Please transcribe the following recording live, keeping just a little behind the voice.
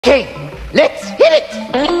Okay, let's hit it!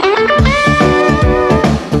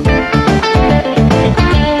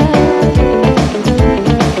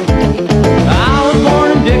 I was born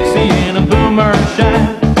in Dixie in a boomer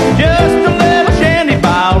shack, just a little shanty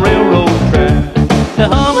by a railroad track. The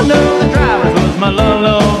humming of the drivers was my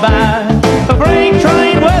lullaby. A freight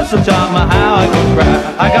train whistle taught me how I could cry.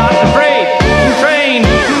 I got the freight train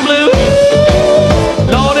blues.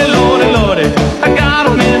 Lordy, lordy, lordy, I got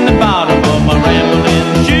 'em in the bottom of my rambling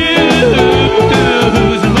shoes.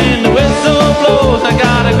 And when the whistle blows, I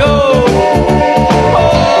gotta go.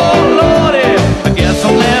 Oh, lordy, I guess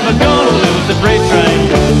I'm never gonna lose the freight train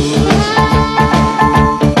blues.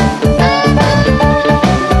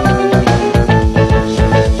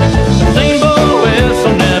 Steamboat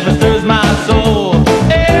whistle never stirs my soul.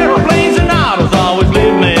 Aeroplanes and autos always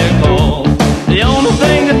leave me cold. The only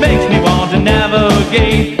thing that makes me want to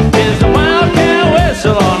navigate is the wildcat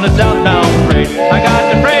whistle on the southbound freight. I got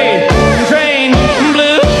the freight train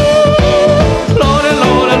blues. Lordy,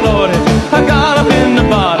 lordy, lordy, I got 'em in the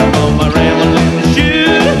bottom of my rambling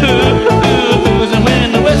shoes. And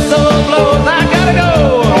when the whistle blows, I gotta go.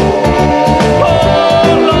 Oh,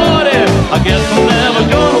 lordy, I guess I'm never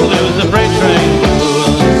gonna lose the freight train blues.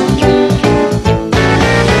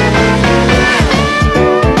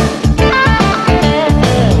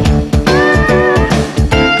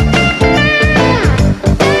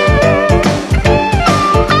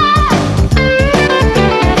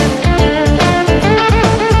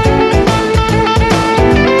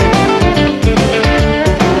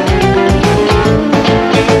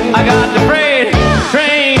 I got the freight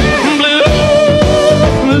train blues.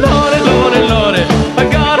 Lordy, lordy, lordy, I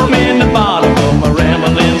got 'em in the bottom of my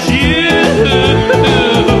rambling shoes.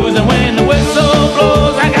 And when the whistle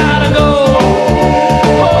blows, I gotta go.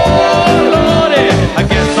 Oh, lordy, I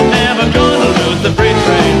guess I'm never gonna lose the freight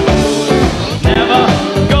train blues. Never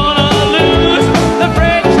gonna lose the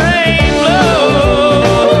freight train blues.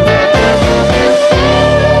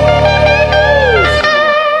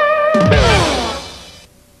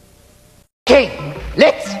 Okay,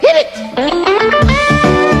 let's hit it!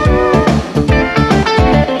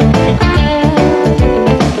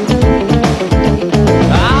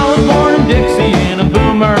 I was born in Dixie in a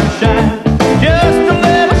boomer shack, just a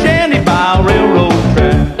little shanty by a railroad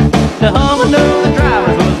track. The humming of the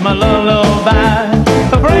drivers was my lullaby.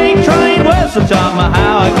 A freight train whistle taught me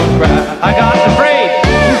how I could cry. I got the freight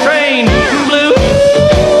train blues.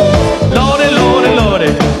 Lordy, lordy,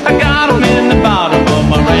 lordy, I got 'em in the bottom of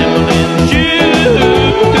my rambling shoes.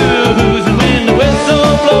 And when the whistle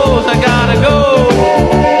blows, I gotta go.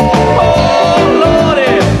 Oh,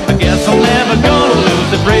 lordy, I guess I'm never gonna lose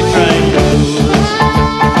the freight train blues.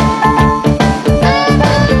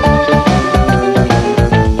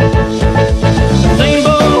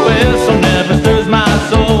 Steamboat whistle never stirs my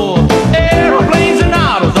soul. Aeroplanes and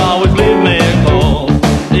autos always leave me cold.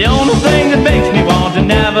 The only thing that makes me want to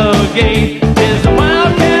navigate is the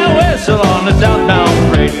wildcat whistle on the southbound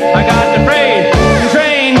freight. I got the freight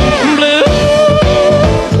train blues.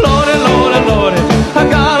 Lordy, lordy, lordy, I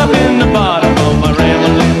got 'em in the bottom of my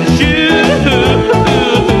rambling shoes.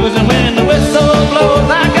 And when the whistle blows,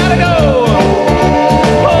 I gotta go.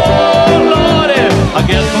 Oh, lordy, I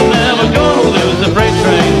guess I'm never gonna lose the freight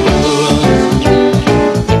train blues.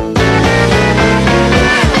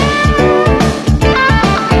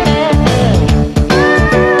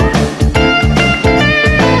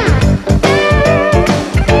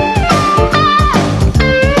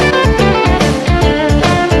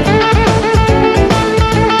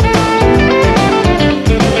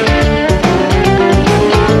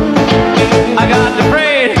 I got the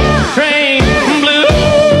freight train blues.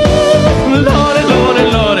 Lordy, lordy,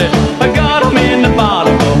 lordy, I got 'em in the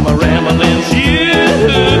bottom of my rambling shoes.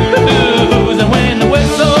 And when the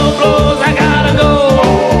whistle blows, I gotta go.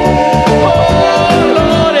 Oh,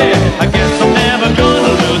 lordy, I guess I'm never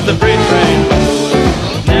gonna lose the freight train blues.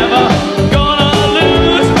 Never gonna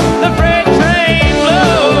lose the freight train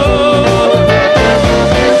blues.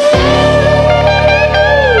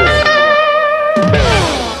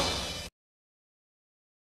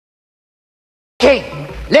 Okay,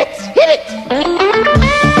 let's hit it!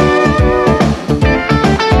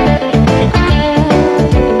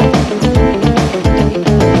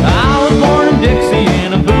 I was born in Dixie in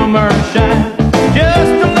a boomer shack,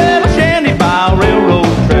 just a little shanty by a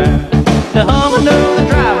railroad track. The humming of the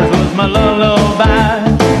drivers was my lullaby.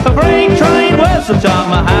 A freight train whistle taught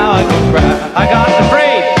me how I could cry. I got